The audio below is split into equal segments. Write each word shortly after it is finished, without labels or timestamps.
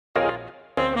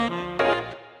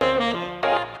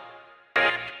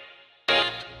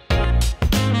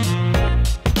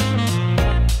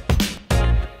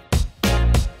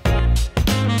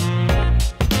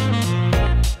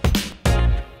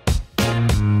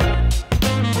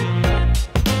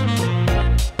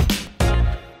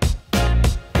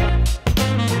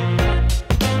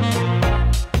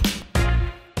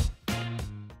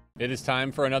It is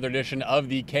time for another edition of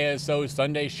the KSO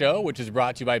Sunday Show, which is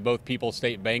brought to you by both People's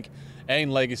State Bank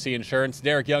and Legacy Insurance.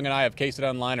 Derek Young and I of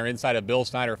K-StateOnline are inside of Bill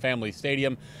Snyder Family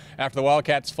Stadium after the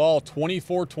Wildcats fall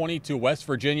 24-20 to West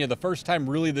Virginia. The first time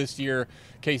really this year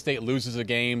K-State loses a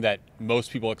game that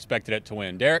most people expected it to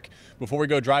win. Derek, before we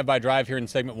go drive by drive here in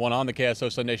segment one on the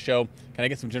KSO Sunday Show, can I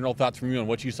get some general thoughts from you on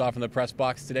what you saw from the press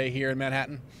box today here in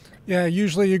Manhattan? Yeah,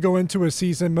 usually you go into a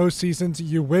season, most seasons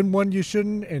you win one you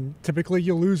shouldn't, and typically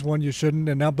you lose one you shouldn't,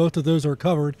 and now both of those are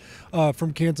covered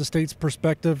from Kansas State's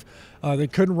perspective. They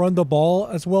couldn't run the ball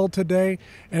as well today,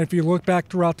 and if you look back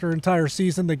throughout their entire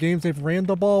season, the games they've ran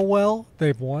the ball well,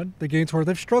 they've won. The games where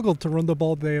they've struggled to run the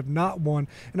ball, they have not won,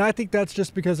 and I think that's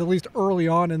just because at least early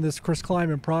on in this Coach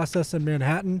Klieman process in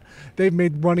Manhattan, they've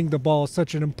made running the ball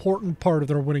such an important part of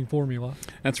their winning formula.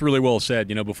 That's really well said.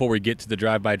 You know, before we get to the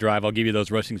drive-by-drive, I'll give you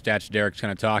those rushing stats Derek's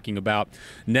kind of talking about.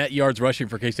 Net yards rushing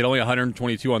for K-State, only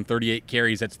 122 on 38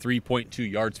 carries. That's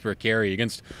 3.2 yards per carry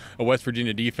against a West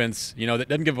Virginia defense, you know, that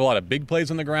doesn't give a lot of big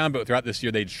plays on the ground, but throughout this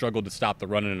year they'd struggled to stop the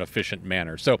run in an efficient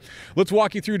manner. So let's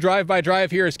walk you through drive-by-drive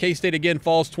here as K-State again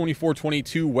falls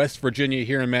 24-22 West Virginia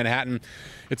here in Manhattan.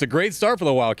 It's a great start for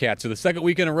the Wildcats. So the second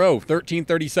week in a row,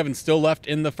 13:37 still left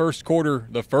in the first quarter.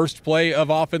 The first play of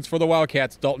offense for the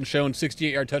Wildcats, Dalton Schoen,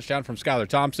 68-yard touchdown from Skylar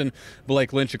Thompson.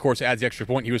 Blake Lynch, of course, adds the extra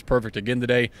point. He was perfect again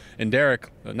today. And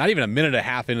Derek, not even a minute and a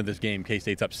half into this game,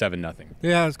 K-State's up 7-0.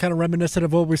 Yeah, it's kind of reminiscent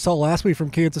of what we saw last week from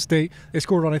Kansas State. They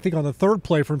scored on, I think, on the third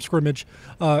play from scrimmage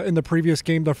in the previous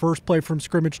game, the first play from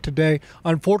scrimmage today.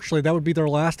 Unfortunately, that would be their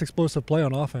last explosive play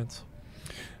on offense.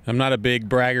 I'm not a big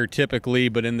bragger typically,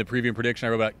 but in the preview prediction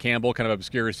I wrote about Campbell, kind of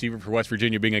obscure receiver for West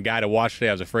Virginia, being a guy to watch today.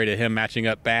 I was afraid of him matching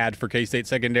up bad for K-State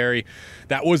secondary.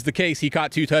 That was the case. He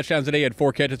caught 2 touchdowns today, had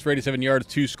 4 catches for 87 yards,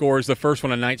 2 scores. The first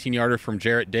one a 19-yarder from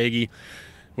Jarrett Dagey,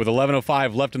 with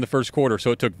 11:05 left in the first quarter,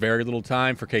 so it took very little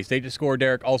time for K-State to score,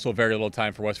 Derek. Also very little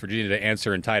time for West Virginia to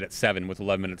answer and tied at 7 with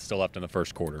 11 minutes still left in the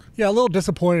first quarter. Yeah, a little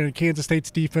disappointed in Kansas State's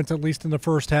defense, at least in the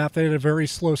first half. They had a very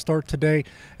slow start today,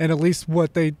 and at least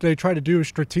what they try to do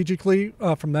strategically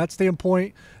from that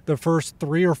standpoint, the first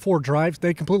 3 or 4 drives,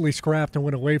 they completely scrapped and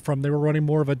went away from. They were running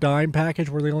more of a dime package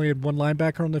where they only had 1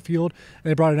 linebacker on the field, and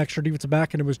they brought an extra defensive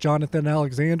back, and it was Jonathan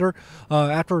Alexander.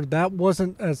 After that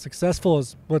wasn't as successful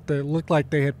as what they looked like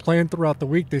they had planned throughout the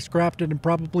week, they scrapped it and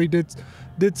probably did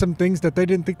some things that they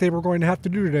didn't think they were going to have to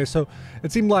do today. So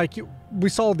it seemed like we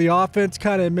saw the offense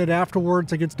kind of admit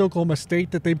afterwards against Oklahoma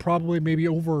State that they probably maybe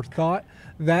overthought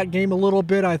that game a little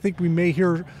bit. I think we may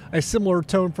hear a similar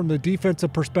tone from the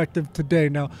defensive perspective today.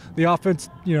 Now, the offense,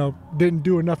 didn't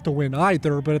do enough to win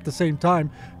either, but at the same time,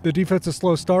 the defensive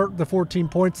slow start, the 14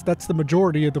 points, that's the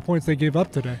majority of the points they gave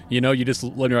up today. You just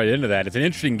led me right into that. It's an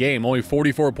interesting game. Only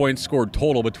 44 points scored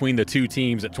total between the two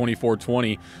teams at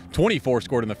 24-20. 24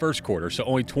 scored in the first quarter, so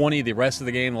only 20 the rest of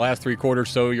the game, the last 3 quarters.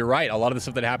 So you're right. A lot of the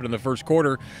stuff that happened in the first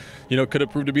quarter, could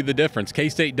have proved to be the difference.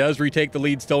 K-State does retake the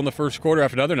lead still in the first quarter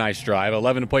after another nice drive.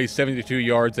 11 plays, 72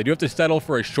 yards. They do have to settle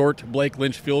for a short Blake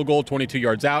Lynch field goal, 22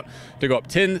 yards out, to go up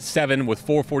 10-7 with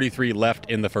 4:43 left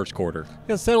in the first quarter.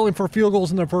 Yeah, settling for field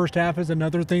goals in the first half is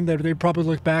another thing that they probably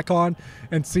look back on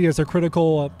and see as a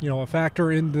critical, a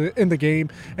factor in the game,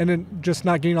 and then just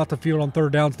not getting off the field on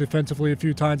third downs defensively a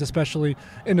few times, especially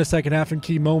in the second half in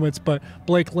key moments. But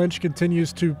Blake Lynch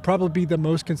continues to probably be the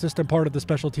most consistent part of the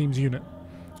special teams unit.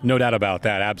 No doubt about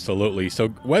that, absolutely.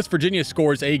 So West Virginia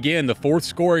scores again, the 4th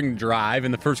scoring drive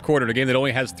in the first quarter in a game that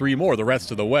only has 3 more the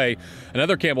rest of the way.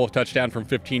 Another Campbell touchdown from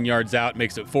 15 yards out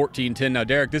makes it 14-10. Now,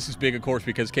 Derek, this is big, of course,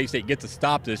 because K-State gets to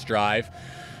stop this drive,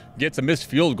 gets a missed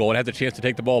field goal, and has a chance to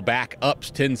take the ball back up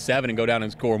 10-7 and go down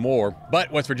and score more.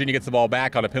 But West Virginia gets the ball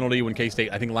back on a penalty when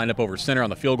K-State, I think, lined up over center on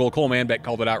the field goal. Cole Manbeck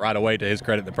called it out right away, to his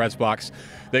credit, in the press box.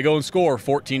 They go and score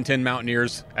 14-10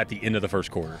 Mountaineers at the end of the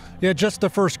first quarter. Yeah, just the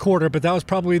first quarter, but that was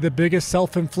probably the biggest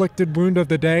self-inflicted wound of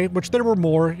the day, which there were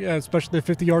more, especially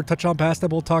the 50-yard touchdown pass that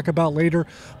we'll talk about later,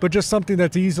 but just something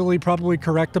that's easily probably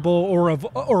correctable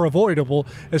or avoidable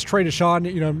as Trey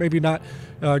Deshawn, maybe not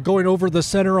going over the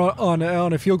center on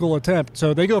a field goal attempt.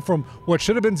 So they go from what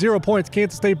should have been 0 points,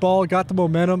 Kansas State ball, got the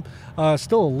momentum,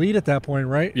 still a lead at that point,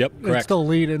 right? Yep, correct. It's still a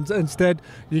lead, and instead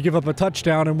you give up a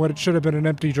touchdown and what it should have been an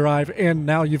empty drive, and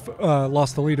now you've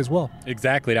lost the lead as well.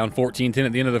 Exactly, down 14-10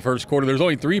 at the end of the first quarter. There's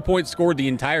only 3 points scored the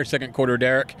entire second quarter,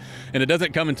 Derek, and it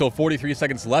doesn't come until 43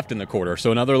 seconds left in the quarter.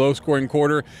 So another low-scoring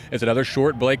quarter. It's another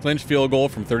short Blake Lynch field goal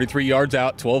from 33 yards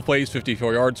out, 12 plays,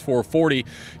 54 yards, 440.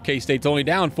 K-State's only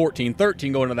down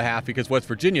 14-13 going into the half because West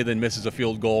Virginia then misses a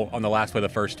field goal goal on the last play of the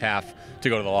first half to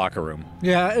go to the locker room.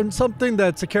 Yeah, and something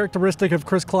that's a characteristic of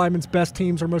Chris Klieman's best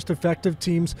teams or most effective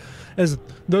teams is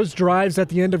those drives at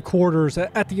the end of quarters,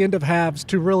 at the end of halves,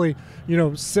 to really,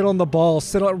 sit on the ball,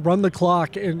 run the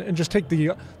clock, and just take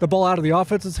the ball out of the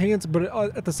offense's hands, but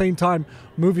at the same time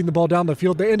moving the ball down the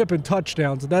field. They end up in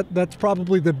touchdowns. That's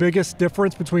probably the biggest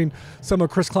difference between some of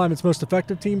Chris Klieman's most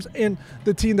effective teams and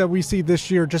the team that we see this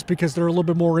year, just because they're a little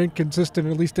bit more inconsistent,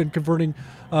 at least in converting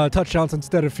touchdowns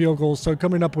instead of field goals. So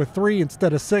coming up with 3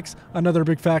 instead of 6, another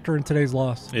big factor in today's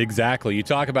loss. Exactly. You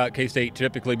talk about K-State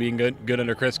typically being good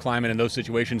under Chris Klieman in those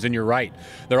situations, and you're right.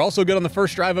 They're also good on the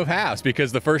first drive of halves,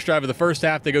 because the first drive of the first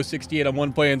half, they go 68 on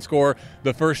one play and score.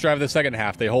 The first drive of the second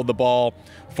half, they hold the ball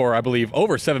for, I believe,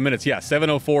 over 7 minutes. Yeah,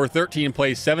 7:04, 13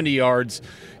 plays, 70 yards,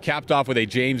 capped off with a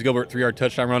James Gilbert 3-yard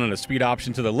touchdown run on a speed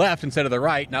option to the left instead of the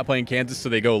right, not playing Kansas, so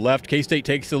they go left. K-State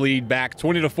takes the lead back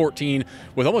 20-14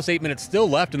 with almost 8 minutes still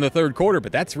left in the third quarter,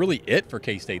 but that's really it for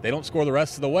K-State. They don't score the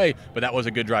rest of the way, but that was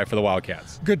a good drive for the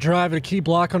Wildcats. Good drive and a key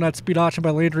block on that speed option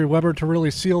by Landry Weber to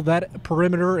really seal that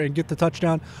perimeter and get the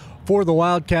touchdown for the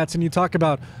Wildcats. And you talk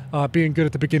about being good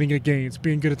at the beginning of games,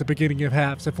 being good at the beginning of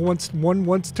halves. If one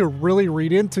wants to really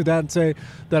read into that and say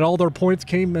that all their points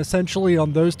came essentially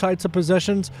on those types of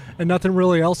possessions and nothing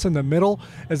really else in the middle,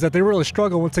 is that they really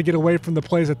struggle once they get away from the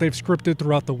plays that they've scripted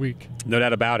throughout the week. No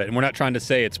doubt about it. And we're not trying to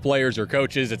say it's players or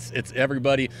coaches. It's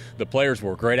everybody. The players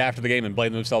work right after the game and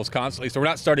blame themselves constantly. So we're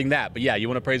not starting that. But, yeah, you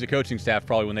want to praise the coaching staff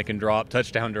probably when they can draw up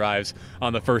touchdown drives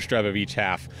on the first drive of each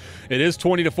half. It is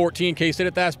 20-14 K-State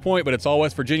at that point, but it's all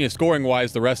West Virginia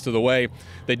scoring-wise the rest of the way.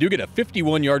 They do get a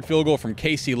 51-yard field goal from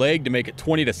Casey Legg to make it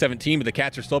 20-17, but the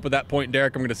Cats are still up at that point,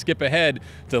 Derek. I'm going to skip ahead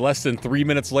to less than 3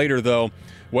 minutes later, though.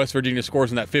 West Virginia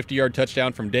scores on that 50-yard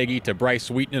touchdown from Deggy to Bryce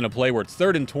Wheaton in a play where it's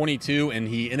 3rd and 22, and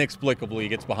he inexplicably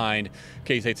gets behind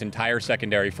K-State's entire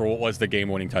secondary for what was the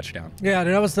game-winning touchdown. Yeah,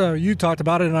 that was you talked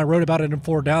about it, and I wrote about it in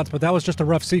 4 downs, but that was just a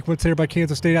rough sequence there by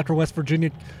Kansas State after West Virginia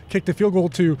kicked the field goal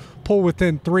to pull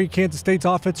within 3. Kansas State's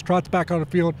offense trots back on the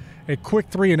field. A quick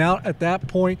 3 and out at that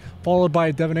point, followed by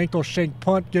a Devin Ankle shank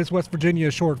punt, gives West Virginia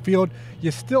a short field.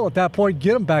 You still, at that point,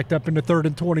 get them backed up into 3rd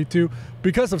and 22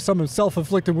 because of some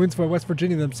self-inflicted wins by West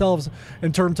Virginia themselves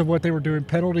in terms of what they were doing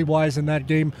penalty-wise in that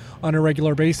game on a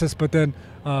regular basis. But then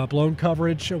blown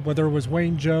coverage, whether it was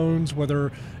Wayne Jones,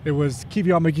 whether it was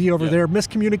Kevion McGee over there,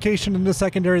 miscommunication in the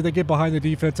secondary, they get behind the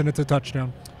defense, and it's a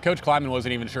touchdown. Coach Klieman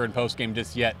wasn't even sure in postgame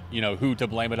just yet, who to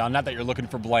blame it on. Not that you're looking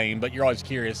for blame, but you're always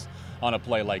curious on a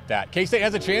play like that. K-State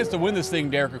has a chance to win this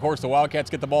thing, Derek. Of course, the Wildcats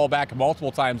get the ball back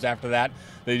multiple times after that.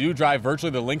 They do drive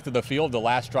virtually the length of the field, the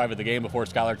last drive of the game before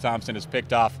Skylar Thompson is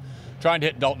picked off, trying to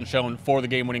hit Dalton Schoen for the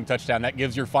game-winning touchdown. That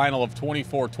gives your final of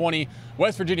 24-20.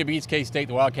 West Virginia beats K-State.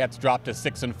 The Wildcats drop to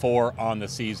 6-4 on the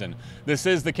season. This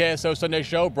is the KSO Sunday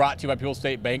Show, brought to you by People's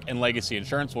State Bank and Legacy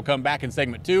Insurance. We'll come back in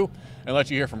segment 2 and let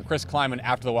you hear from Chris Klieman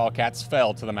after the Wildcats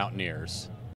fell to the Mountaineers.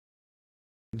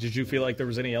 Did you feel like there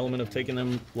was any element of taking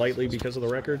them lightly because of the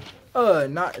record?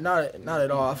 Not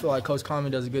at all. I feel like Coach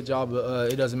Klieman does a good job.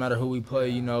 It doesn't matter who we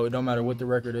play. It don't matter what the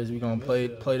record is. We're gonna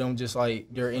play them just like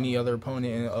they're any other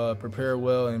opponent, and prepare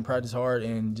well and practice hard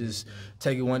and just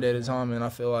take it one day at a time. And I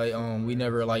feel like we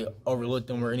never overlooked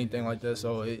them or anything like that.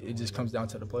 So it just comes down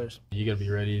to the players. You got to be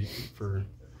ready for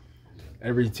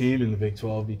every team in the Big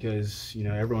 12 because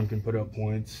everyone can put up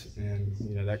points,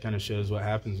 and that kind of shows what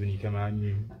happens when you come out and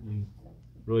you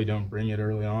really don't bring it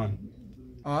early on.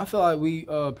 I feel like we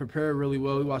prepared really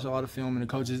well. We watched a lot of film, and the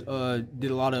coaches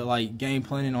did a lot of game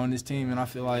planning on this team, and I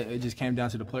feel like it just came down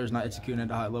to the players not executing at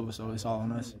the high level, so it's all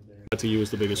on us. What to you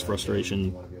was the biggest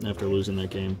frustration after losing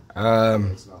that game?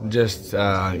 Just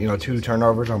 2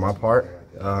 turnovers on my part.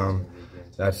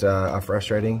 That's a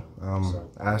frustrating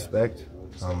aspect,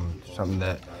 something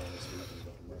that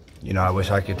I wish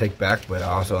I could take back, but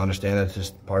I also understand that's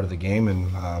just part of the game, and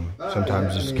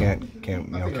sometimes just can't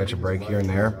catch a break here and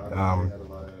there.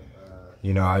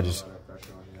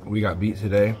 We got beat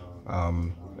today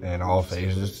in all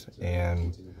phases,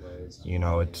 and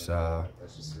it's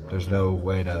there's no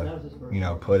way to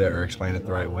put it or explain it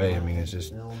the right way. I mean, it's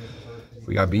just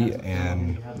we got beat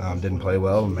and didn't play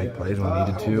well and make plays when we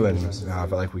needed to, and I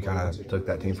felt like we kind of took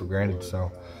that team for granted.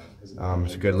 So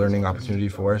it's a good learning opportunity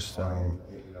for us.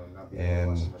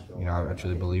 And I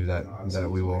truly believe that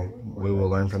we will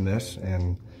learn from this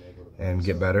and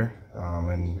get better,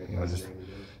 and just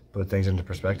put things into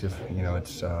perspective.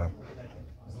 It's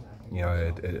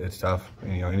tough.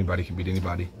 Anybody can beat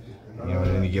anybody, in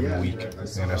any given week,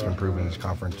 and that's been proven in this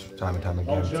conference time and time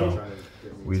again. So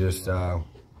we just got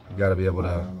to be able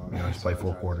to just play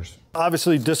 4 quarters.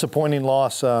 Obviously, disappointing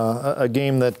loss. A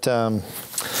game that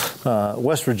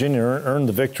West Virginia earned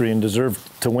the victory and deserved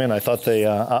to win. I thought they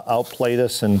outplayed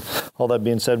us, and all that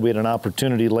being said, we had an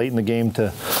opportunity late in the game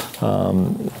to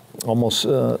almost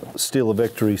steal a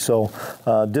victory. So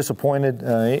disappointed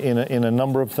in a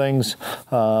number of things,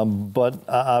 but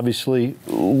obviously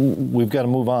we've got to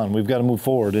move on. We've got to move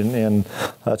forward, and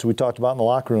that's what we talked about in the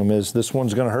locker room. Is this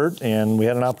one's going to hurt, and we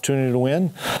had an opportunity to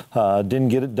win, didn't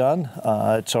get it done.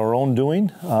 It's our own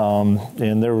doing,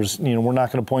 and there was, we're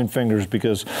not going to point fingers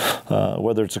because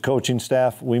whether it's a coaching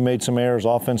staff, we made some errors,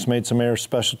 offense made some errors,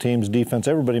 special teams, defense,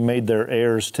 everybody made their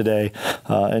errors today,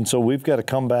 and so we've got to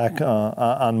come back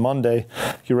on Monday,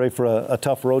 get ready for a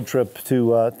tough road trip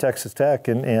to Texas Tech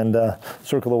and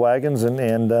circle the wagons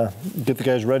and get the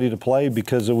guys ready to play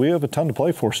because we have a ton to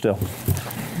play for still.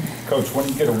 Coach, when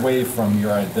you get away from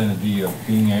your identity of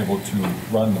being able to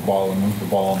run the ball and move the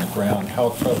ball on the ground,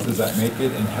 how tough does that make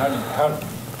it? And how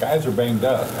guys are banged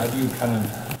up? How do you kind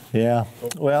of? Yeah.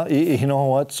 Well, you know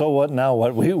what? So what? Now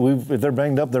what? If they're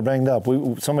banged up, they're banged up.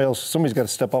 Somebody's got to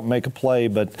step up and make a play.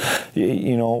 But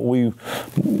we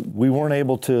weren't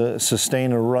able to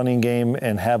sustain a running game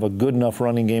and have a good enough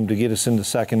running game to get us into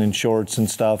second and shorts and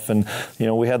stuff. And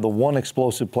we had the one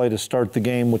explosive play to start the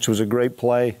game, which was a great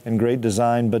play and great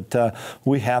design. But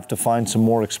we have to find some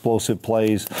more explosive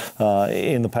plays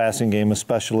in the passing game,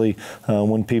 especially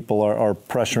when people are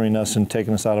pressuring us and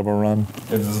taking us out of our run.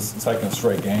 This is the second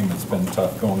straight game. It's been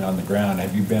tough going on the ground.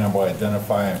 Have you been able to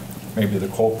identify maybe the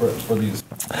culprit for these?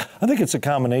 I think it's a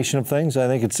combination of things. I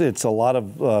think it's a lot of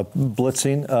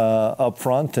blitzing up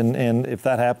front, and if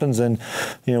that happens, then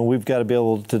we've got to be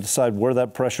able to decide where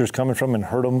that pressure is coming from and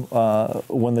hurt them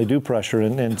when they do pressure.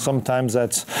 And sometimes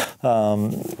that's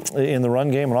in the run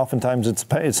game, and oftentimes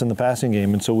it's in the passing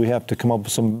game. And so we have to come up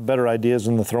with some better ideas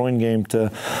in the throwing game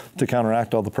to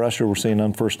counteract all the pressure we're seeing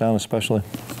on first down, especially.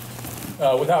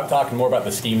 Without talking more about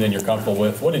the scheme than you're comfortable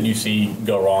with, what did you see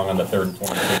go wrong on the 3rd and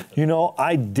 22?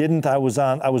 I didn't. I was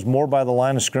more by the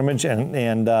line of scrimmage, and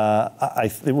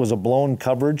it was a blown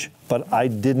coverage, but I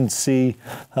didn't see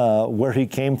where he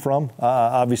came from.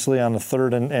 Obviously, on the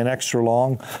 3rd and extra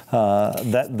long,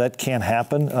 that can't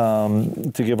happen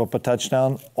to give up a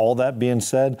touchdown. All that being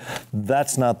said,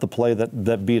 that's not the play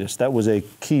that beat us. That was a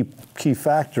key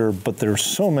factor, but there's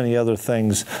so many other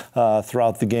things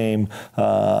throughout the game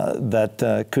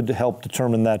that could help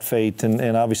determine that fate.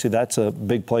 And obviously, that's a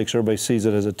big play because everybody sees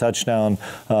it as a touchdown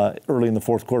early in the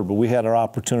 4th quarter. But we had our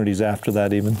opportunities after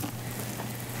that even.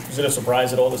 Was it a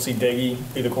surprise at all to see Diggy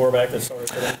be the quarterback that started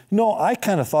today? No, I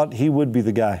kind of thought he would be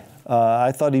the guy.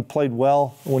 I thought he played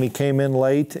well when he came in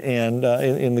late and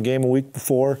in the game a week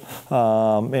before,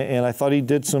 and I thought he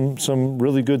did some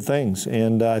really good things.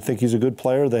 And I think he's a good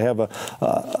player. They have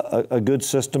a good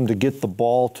system to get the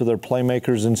ball to their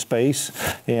playmakers in space,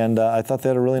 and I thought they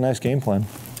had a really nice game plan.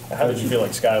 How did you feel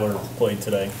like Skyler played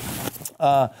today?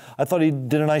 I thought he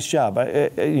did a nice job.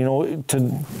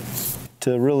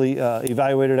 To really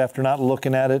evaluate it after not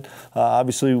looking at it.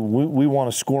 Obviously, we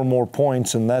want to score more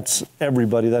points, and that's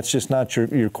everybody. That's just not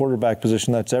your quarterback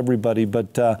position. That's everybody.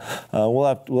 But we'll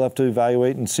have to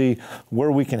evaluate and see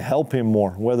where we can help him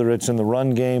more, whether it's in the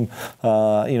run game,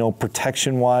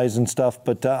 protection-wise and stuff.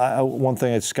 But one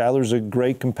thing is Skyler's a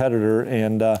great competitor,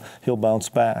 and he'll bounce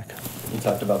back. You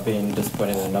talked about being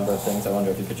disappointed in a number of things. I wonder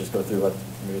if you could just go through what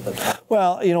maybe that's.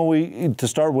 Well, to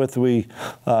start with, we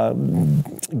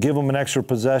give them an extra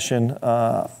possession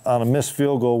on a missed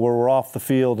field goal where we're off the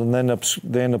field, and then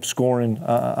they end up scoring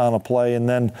on a play, and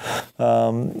then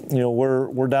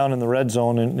we're down in the red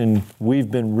zone, and we've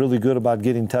been really good about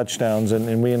getting touchdowns,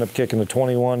 and we end up kicking a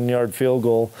 21-yard field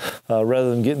goal rather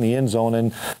than getting the end zone,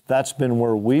 and that's been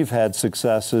where we've had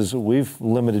success. Is we've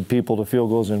limited people to field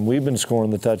goals, and we've been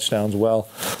scoring the touchdowns. Well,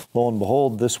 lo and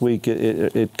behold, this week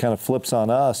it kind of flips on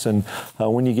us, and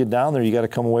when you get down there, you got to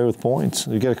come away with points.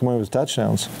 You got to come away with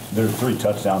touchdowns. There's 3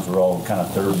 touchdowns were all kind of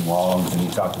 3rd and longs, and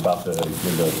you talked about the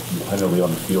penalty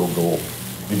on the field goal.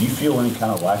 Did you feel any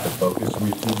kind of lack of focus from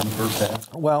your team in the first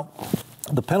half? Well,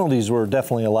 the penalties were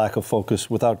definitely a lack of focus,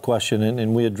 without question,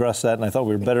 and we addressed that, and I thought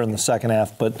we were better in the second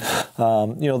half. But,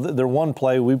 their one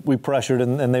play, we pressured,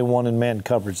 and they won in man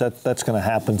coverage. That's going to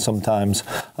happen sometimes.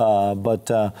 We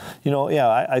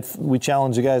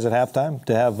challenged the guys at halftime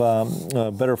to have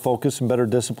better focus and better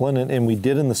discipline, and we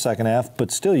did in the second half.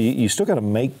 But still, you still got to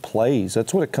make plays.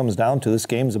 That's what it comes down to. This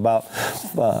game's about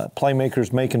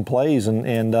playmakers making plays,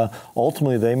 and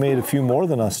ultimately they made a few more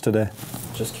than us today.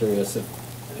 Just curious if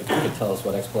you could tell us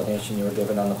what explanation you were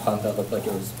given on the punt that looked like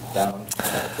it was down.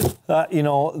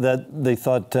 That they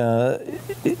thought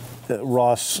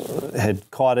Ross had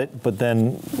caught it, but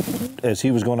then as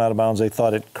he was going out of bounds, they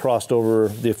thought it crossed over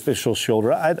the official's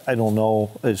shoulder. I don't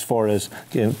know as far as,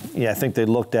 I think they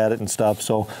looked at it and stuff.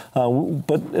 So,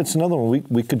 but it's another one.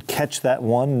 We could catch that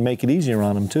one and make it easier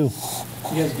on them too.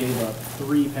 You guys gave up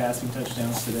 3 passing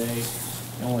touchdowns today.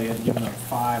 You only had given up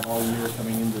 5 all year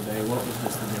coming in today. What was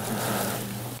just the difference?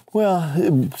 Well,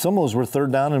 some of those were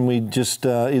third down, and we just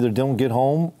either don't get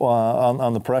home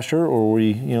on the pressure, or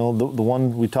we, the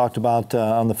one we talked about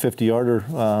on the 50-yarder,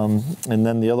 and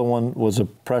then the other one was a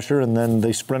pressure, and then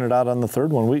they sprinted out on the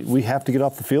third one. We have to get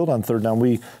off the field on third down.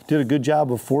 We did a good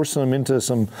job of forcing them into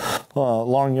some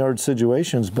long yard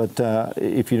situations, but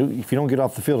if you don't get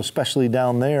off the field, especially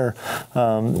down there,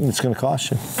 it's going to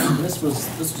cost you. This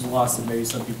was a loss that maybe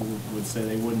some people would say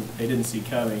they didn't see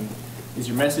coming. Is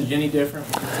your message any different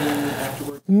with the team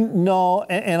afterward? No,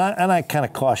 and I kind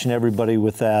of caution everybody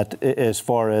with that as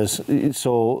far as,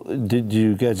 so did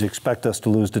you guys expect us to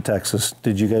lose to Texas?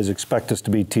 Did you guys expect us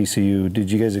to beat TCU? Did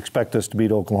you guys expect us to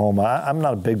beat Oklahoma? I'm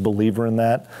not a big believer in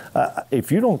that. If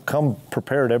you don't come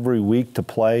prepared every week to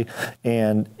play,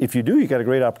 and if you do, you got a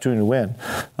great opportunity to win.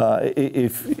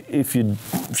 If you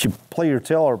play your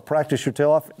tail or practice your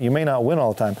tail off, you may not win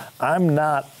all the time. I'm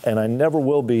not, and I never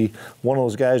will be, one of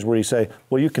those guys where you say,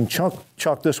 well, you can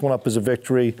chalk this one up as a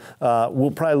victory. We'll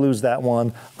probably lose that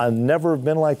one. I've never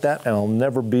been like that, and I'll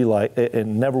never be like,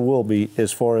 and never will be,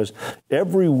 as far as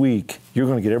every week you're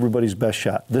going to get everybody's best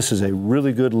shot. This is a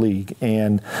really good league,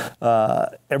 and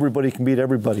everybody can beat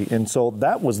everybody. And so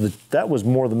that was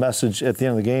more the message at the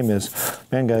end of the game is,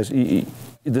 man, guys,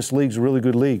 this league's a really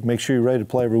good league. Make sure you're ready to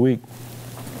play every week.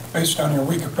 Based on your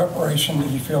week of preparation, did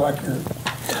you feel like your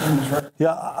team was ready?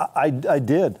 Yeah, I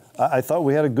did. I thought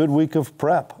we had a good week of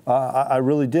prep. I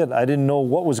really did. I didn't know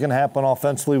what was going to happen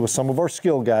offensively with some of our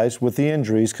skill guys with the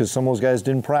injuries, because some of those guys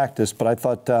didn't practice. But I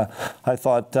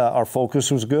thought our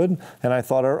focus was good, and I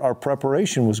thought our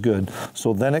preparation was good.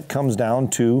 So then it comes down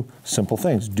to simple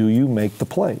things. Do you make the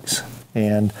plays?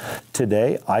 And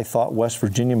today, I thought West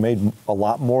Virginia made a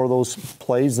lot more of those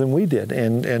plays than we did.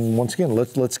 And once again,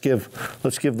 let's give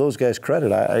those guys credit.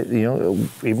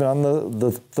 Even on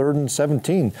the 3rd and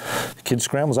 17, the kid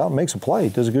scrambles out and makes a play.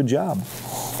 Does a good job.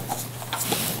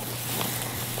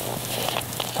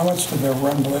 How much did their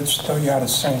run blitz throw you out of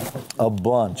sync? A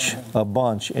bunch,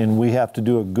 and we have to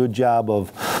do a good job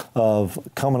of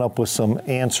coming up with some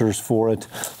answers for it,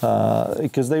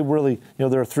 because they really,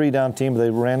 they're a 3-down team.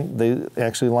 They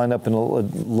actually lined up in a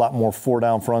lot more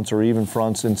 4-down fronts or even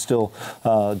fronts, and still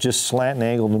just slant and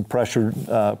angled and pressured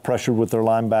with their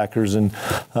linebackers. And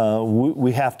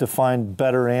we have to find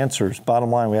better answers. Bottom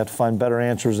line, we have to find better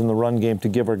answers in the run game to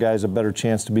give our guys a better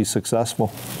chance to be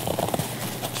successful.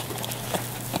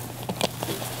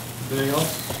 Anything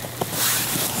else?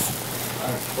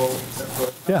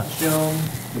 Yeah. Film,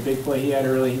 the big play he had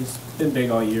early, he's been big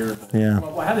all year. Yeah.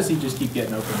 Well, how does he just keep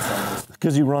getting open?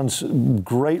 Because he runs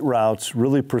great routes,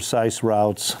 really precise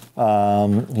routes.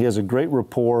 He has a great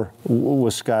rapport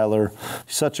with Skylar.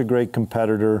 He's such a great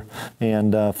competitor,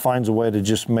 and finds a way to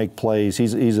just make plays.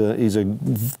 He's a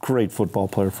great football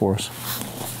player for us.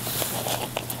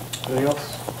 Anything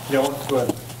else? Yeah, go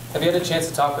ahead. Have you had a chance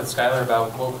to talk with Skylar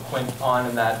about what went on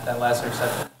in that last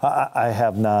interception? I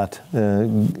have not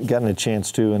gotten a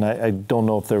chance to, and I don't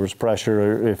know if there was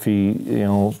pressure or if he,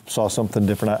 saw something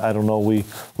different. I don't know. We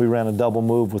ran a double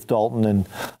move with Dalton, and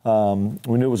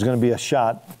we knew it was going to be a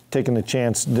shot, taking a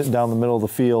chance down the middle of the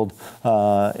field,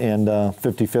 and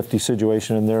 50-50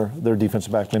 situation, and their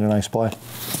defensive back made a nice play.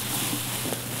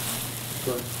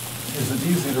 Is it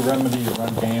easy to remedy your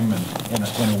run game in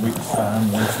a week's time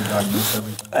once you diagnose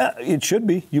everything? It should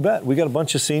be. You bet. We got a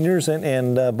bunch of seniors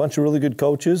and a bunch of really good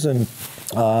coaches, and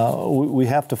we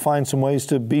have to find some ways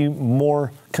to be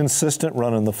more consistent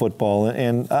running the football,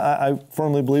 and I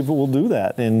firmly believe we'll do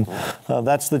that, and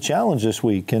that's the challenge this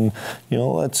week. And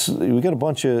we got a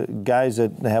bunch of guys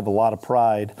that have a lot of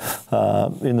pride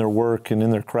in their work and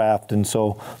in their craft, and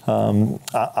so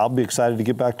I'll be excited to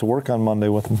get back to work on Monday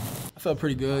with them. I felt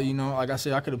pretty good, like I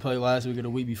said, I could have played last week or the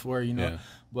week before, Yeah.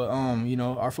 But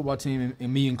our football team,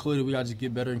 and me included, we got to just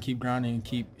get better and keep grinding and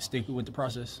keep sticking with the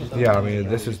process. Yeah, I mean,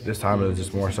 this time it was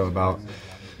just more so about,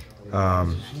 I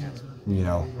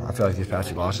feel like these past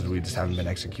 2 losses we just haven't been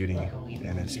executing,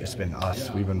 and it's been us.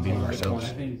 We've been beating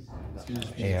ourselves,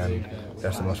 and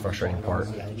that's the most frustrating part.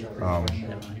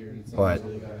 But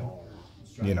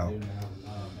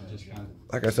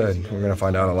like I said, we're going to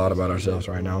find out a lot about ourselves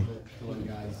right now.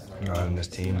 in this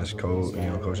team, this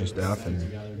coaching staff,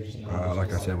 and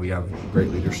like I said, we have great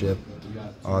leadership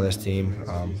on this team,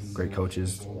 great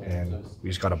coaches, and we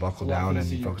just got to buckle down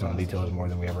and focus on the details more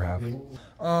than we ever have.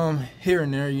 Here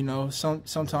and there,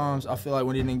 sometimes I feel like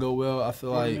when it didn't go well, I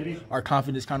feel like our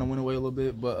confidence kind of went away a little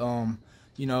bit. But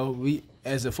we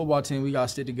as a football team, we got to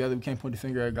stick together. We can't point the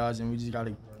finger at guys, and we just got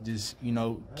to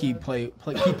keep playing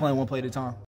one play at a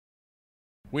time.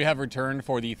 We have returned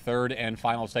for the third and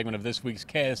final segment of this week's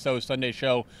KSO Sunday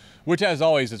Show, which, as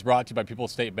always, is brought to you by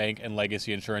People's State Bank and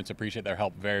Legacy Insurance. Appreciate their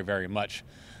help very, very much.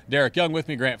 Derek Young with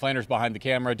me, Grant Flanders behind the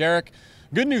camera. Derek,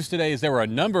 good news today is there were a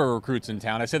number of recruits in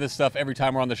town. I say this stuff every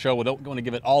time we're on the show. We don't want to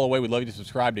give it all away. We'd love you to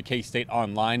subscribe to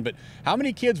K-StateOnline. But how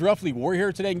many kids roughly were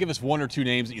here today? And give us one or two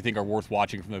names that you think are worth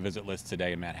watching from the visit list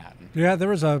today in Manhattan. Yeah, there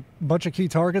was a bunch of key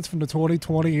targets from the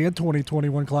 2020 and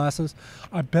 2021 classes.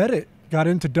 I bet it got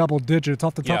into double digits.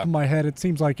 Off the top of my head, it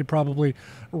seems like it probably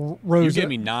rose. You gave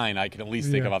me 9. I can at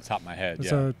least think of off the top of my head.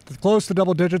 So close to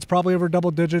double digits, probably over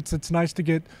double digits. It's nice to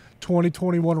get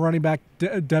 2021 running back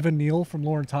Devin Neal from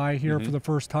Lawrence High here for the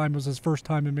first time. It was his first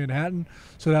time in Manhattan.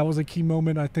 So that was a key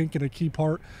moment, I think, and a key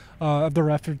part of their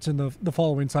efforts in the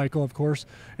following cycle, of course.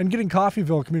 And getting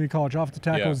Coffeyville Community College offensive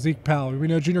tackle Zeke Powell. We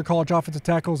know junior college offensive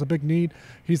tackle is a big need.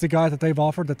 He's the guy that they've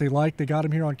offered, that they like. They got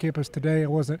him here on campus today. I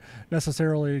wasn't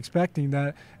necessarily expecting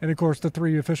that. And, of course, the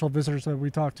 3 official visitors that we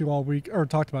talked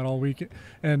about all week,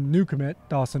 and new commit,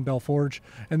 Dawson Delforge,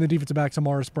 and the defensive backs,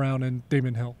 Amaris Brown and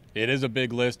Damon Hill. It is a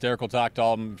big list. Derek will talk to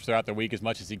all of them throughout the week as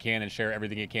much as he can and share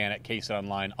everything he can at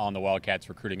K-StateOnline on the Wildcats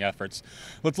recruiting efforts.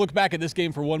 Let's look back at this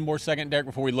game for one more second, Derek,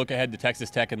 before we look ahead to Texas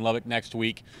Tech and Lubbock next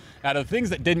week. Out of the things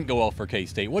that didn't go well for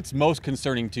K-State, what's most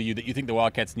concerning to you that you think the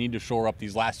Wildcats need to shore up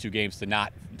these last 2 games to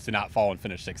not fall and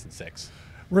finish 6-6?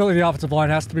 Really, the offensive line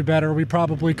has to be better. We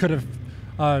probably could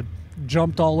have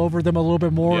jumped all over them a little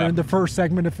bit more in the first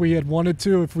segment if we had wanted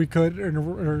to, if we could,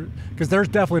 because there's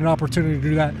definitely an opportunity to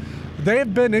do that. They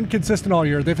have been inconsistent all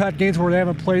year. They've had games where they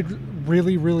haven't played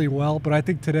really, really well, but I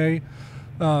think today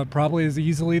probably is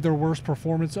easily their worst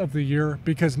performance of the year,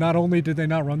 because not only did they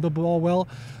not run the ball well,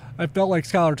 I felt like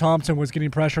Skylar Thompson was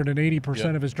getting pressured in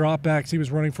 80% of his dropbacks. He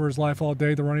was running for his life all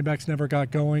day. The running backs never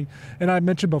got going. And I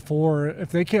mentioned before,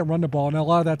 if they can't run the ball, now a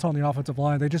lot of that's on the offensive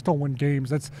line, they just don't win games.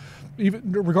 That's even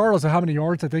regardless of how many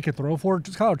yards that they could throw for.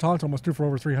 Skylar Thompson almost threw for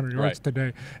over 300 yards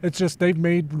today. It's just they've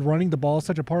made running the ball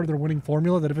such a part of their winning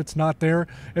formula that if it's not there,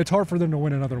 it's hard for them to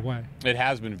win another way. It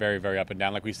has been very, very up and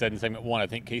down. Like we said in segment 1, I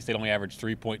think K-State only averaged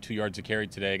 3.2 yards a carry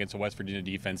today against a West Virginia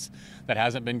defense that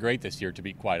hasn't been great this year, to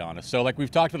be quite honest. So like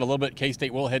we've talked about a little bit,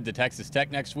 K-State will head to Texas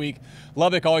Tech next week.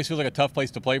 Lubbock always feels like a tough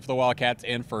place to play for the Wildcats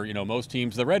and for most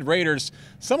teams. The Red Raiders,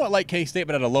 somewhat like K-State,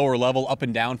 but at a lower level, up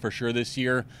and down for sure this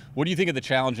year. What do you think of the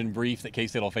challenge in brief that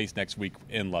K-State will face next week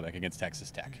in Lubbock against Texas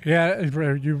Tech? Yeah,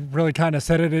 you really kind of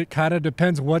said it. It kind of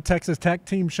depends what Texas Tech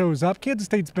team shows up. Kansas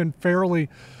State's been fairly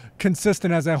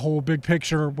consistent as a whole big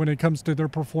picture when it comes to their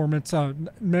performance.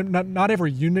 Not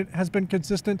every unit has been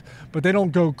consistent, but they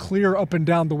don't go clear up and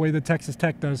down the way that Texas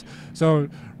Tech does. So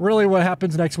really what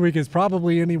happens next week is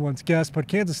probably anyone's guess, but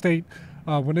Kansas State,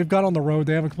 when they've got on the road,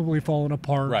 they haven't completely fallen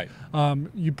apart. Right.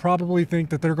 You probably think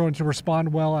that they're going to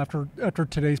respond well after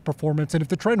today's performance. And if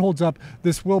the trend holds up,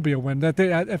 this will be a win.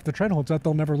 If the trend holds up,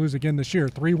 they'll never lose again this year.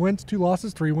 3 wins, 2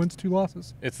 losses, 3 wins, 2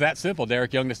 losses. It's that simple.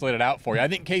 Derek Young just laid it out for you. I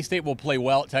think K-State will play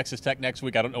well at Texas Tech next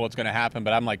week. I don't know what's going to happen,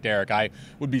 but I'm like Derek. I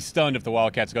would be stunned if the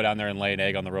Wildcats go down there and lay an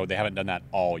egg on the road. They haven't done that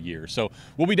all year. So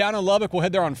we'll be down in Lubbock. We'll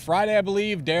head there on Friday, I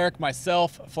believe. Derek,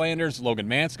 myself, Flanders, Logan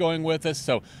Mance going with us.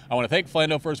 So I want to thank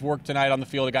Flando for his work tonight on the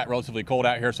field. It got relatively cold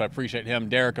out here, so I appreciate him.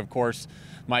 Derek, of course,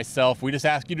 myself. We just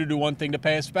ask you to do one thing to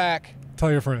pay us back.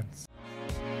 Tell your friends.